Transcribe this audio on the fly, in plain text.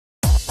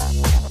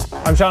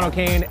I'm Sean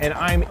O'Kane, and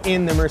I'm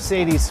in the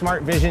Mercedes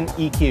Smart Vision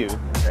EQ.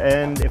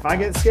 And if I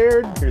get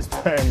scared, here's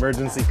my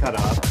emergency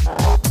cutoff.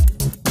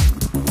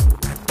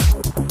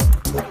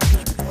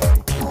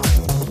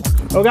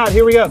 Oh God,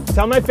 here we go.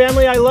 Tell my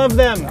family I love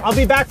them. I'll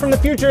be back from the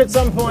future at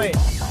some point.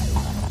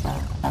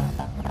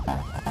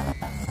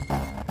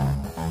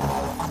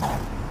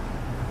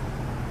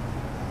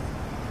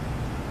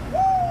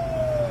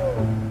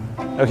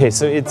 Okay,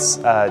 so it's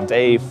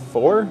day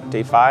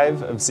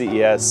 5 of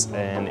CES,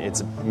 and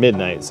it's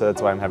midnight, so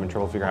that's why I'm having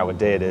trouble figuring out what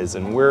day it is.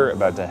 And we're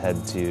about to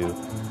head to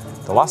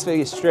the Las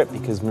Vegas Strip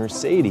because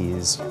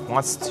Mercedes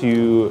wants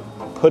to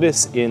put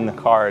us in the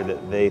car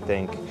that they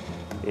think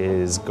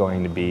is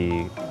going to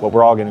be what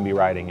we're all going to be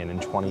riding in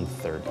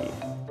 2030.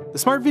 The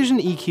Smart Vision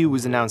EQ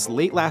was announced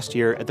late last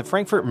year at the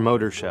Frankfurt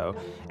Motor Show,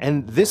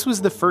 and this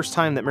was the first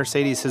time that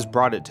Mercedes has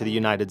brought it to the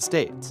United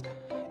States.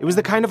 It was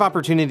the kind of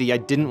opportunity I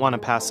didn't want to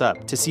pass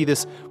up, to see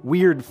this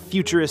weird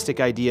futuristic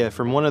idea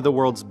from one of the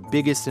world's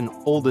biggest and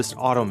oldest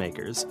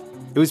automakers.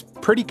 It was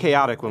pretty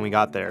chaotic when we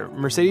got there.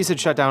 Mercedes had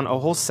shut down a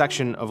whole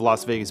section of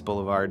Las Vegas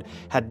Boulevard,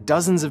 had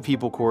dozens of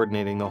people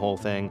coordinating the whole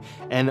thing,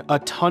 and a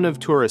ton of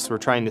tourists were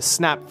trying to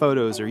snap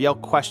photos or yell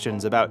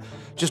questions about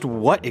just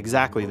what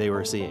exactly they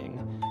were seeing.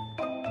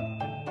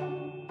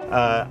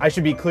 I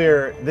should be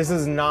clear, this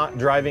is not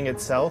driving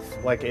itself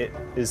like it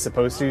is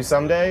supposed to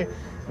someday.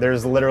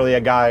 There's literally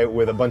a guy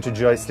with a bunch of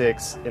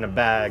joysticks in a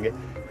bag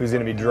who's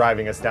going to be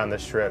driving us down the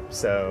strip.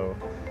 So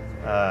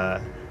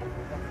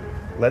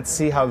let's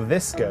see how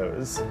this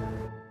goes.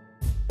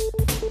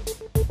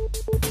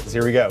 So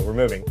here we go, we're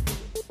moving.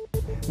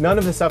 None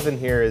of the stuff in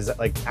here is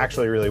like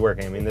actually really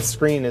working. I mean, the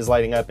screen is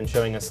lighting up and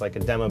showing us like a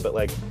demo, but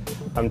like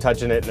I'm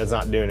touching it and it's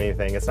not doing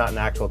anything. It's not an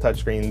actual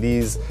touchscreen.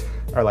 These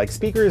are like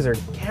speakers or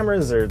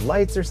cameras or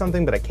lights or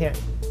something, but I can't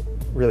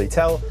really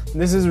tell.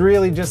 This is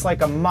really just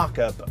like a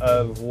mock-up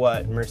of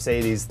what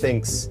Mercedes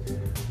thinks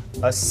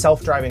a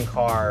self-driving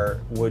car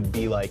would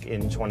be like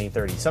in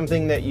 2030.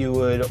 Something that you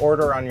would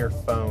order on your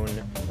phone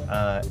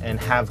and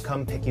have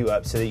come pick you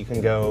up so that you can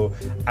go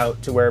out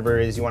to wherever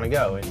it is you want to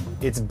go. And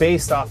it's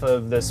based off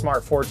of the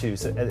Smart Fortwo,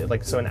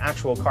 so an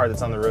actual car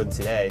that's on the road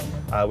today,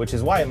 which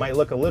is why it might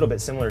look a little bit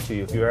similar to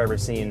you if you've ever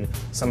seen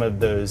some of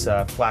those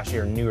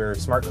flashier, newer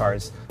smart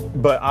cars,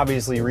 but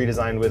obviously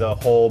redesigned with a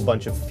whole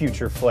bunch of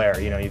future flair.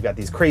 You know, you've got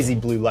these crazy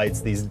blue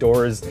lights, these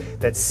doors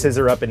that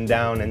scissor up and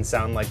down and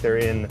sound like they're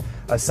in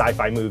a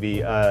sci-fi movie.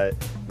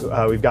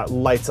 We've got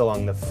lights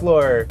along the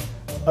floor,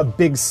 a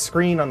big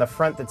screen on the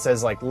front that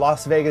says like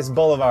Las Vegas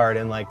Boulevard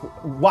and like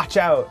watch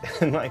out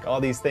and like all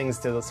these things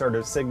to sort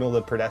of signal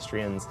the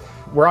pedestrians.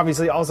 We're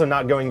obviously also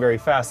not going very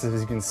fast, as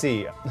you can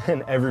see,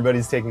 and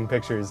everybody's taking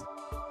pictures.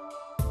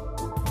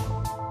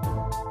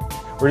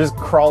 We're just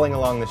crawling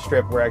along the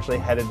strip. We're actually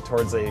headed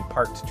towards a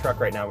parked truck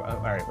right now. Oh,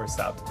 all right, we're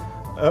stopped.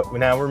 Oh,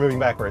 now we're moving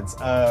backwards.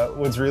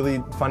 What's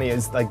really funny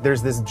is like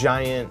there's this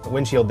giant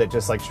windshield that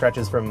just like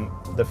stretches from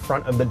the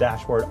front of the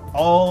dashboard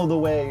all the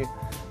way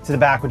to the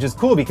back, which is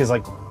cool because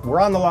like we're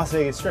on the Las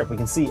Vegas Strip. We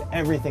can see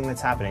everything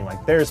that's happening.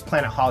 Like there's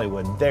Planet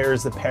Hollywood,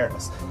 there's the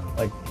Paris.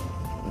 Like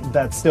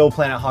that's still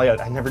Planet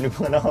Hollywood. I never knew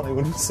Planet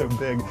Hollywood was so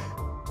big.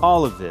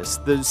 All of this,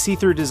 the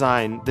see-through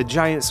design, the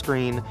giant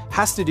screen,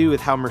 has to do with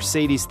how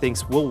Mercedes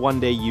thinks we'll one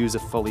day use a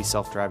fully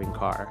self-driving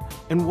car.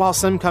 And while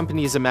some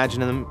companies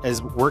imagine them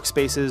as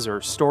workspaces or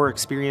store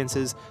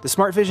experiences, the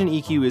Smart Vision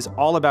EQ is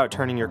all about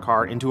turning your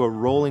car into a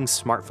rolling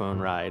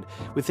smartphone ride,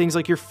 with things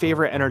like your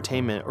favorite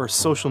entertainment or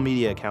social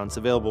media accounts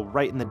available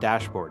right in the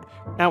dashboard.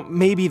 Now,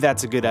 maybe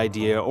that's a good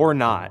idea or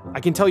not.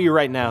 I can tell you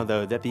right now,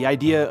 though, that the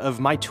idea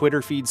of my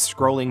Twitter feed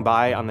scrolling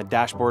by on the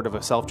dashboard of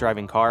a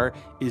self-driving car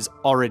is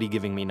already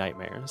giving me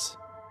nightmares.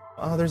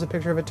 Oh, there's a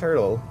picture of a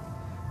turtle.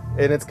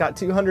 And it's got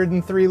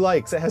 203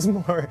 likes. It has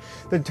more.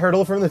 The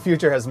turtle from the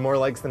future has more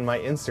likes than my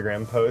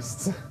Instagram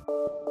posts.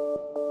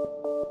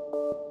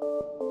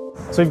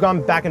 So we've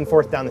gone back and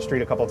forth down the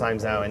street a couple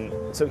times now, and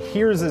so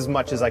here's as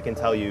much as I can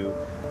tell you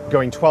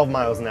going 12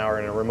 miles an hour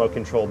in a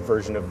remote-controlled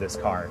version of this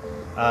car.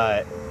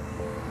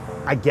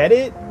 I get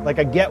it. Like,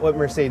 I get what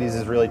Mercedes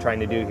is really trying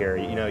to do here.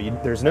 You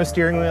know, there's no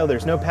steering wheel,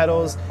 there's no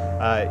pedals.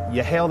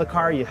 You hail the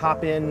car, you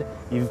hop in,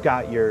 you've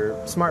got your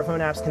smartphone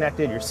apps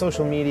connected, your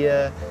social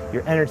media,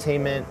 your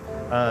entertainment,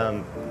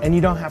 and you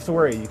don't have to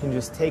worry. You can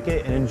just take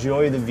it and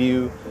enjoy the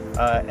view,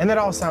 and that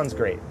all sounds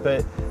great.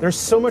 But there's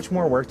so much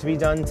more work to be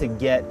done to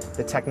get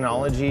the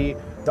technology,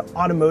 the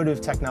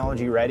automotive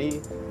technology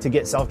ready to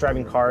get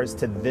self-driving cars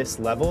to this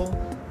level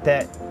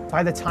that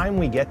by the time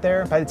we get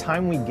there, by the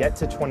time we get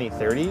to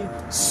 2030,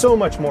 so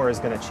much more is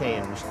going to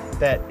change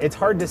that it's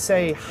hard to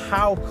say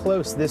how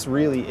close this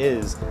really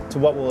is to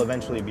what we'll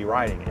eventually be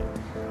riding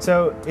in.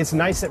 So it's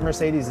nice that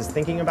Mercedes is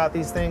thinking about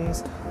these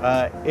things.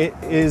 It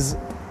is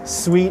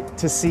sweet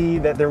to see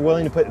that they're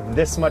willing to put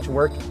this much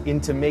work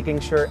into making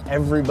sure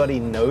everybody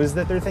knows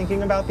that they're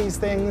thinking about these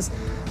things.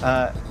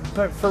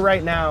 But for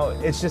right now,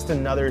 it's just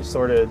another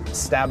sort of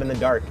stab in the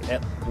dark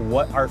at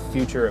what our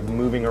future of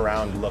moving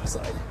around looks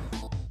like.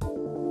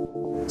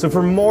 So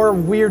for more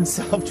weird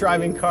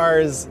self-driving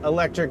cars,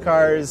 electric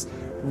cars,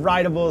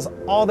 rideables,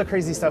 all the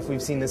crazy stuff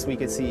we've seen this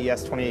week at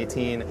CES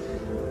 2018.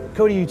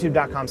 Go to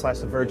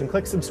youtube.com/TheVerge and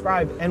click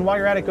subscribe. And while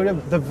you're at it, go to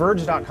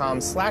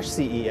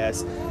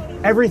theverge.com/CES.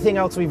 Everything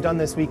else we've done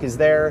this week is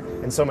there,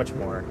 and so much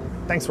more.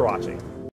 Thanks for watching.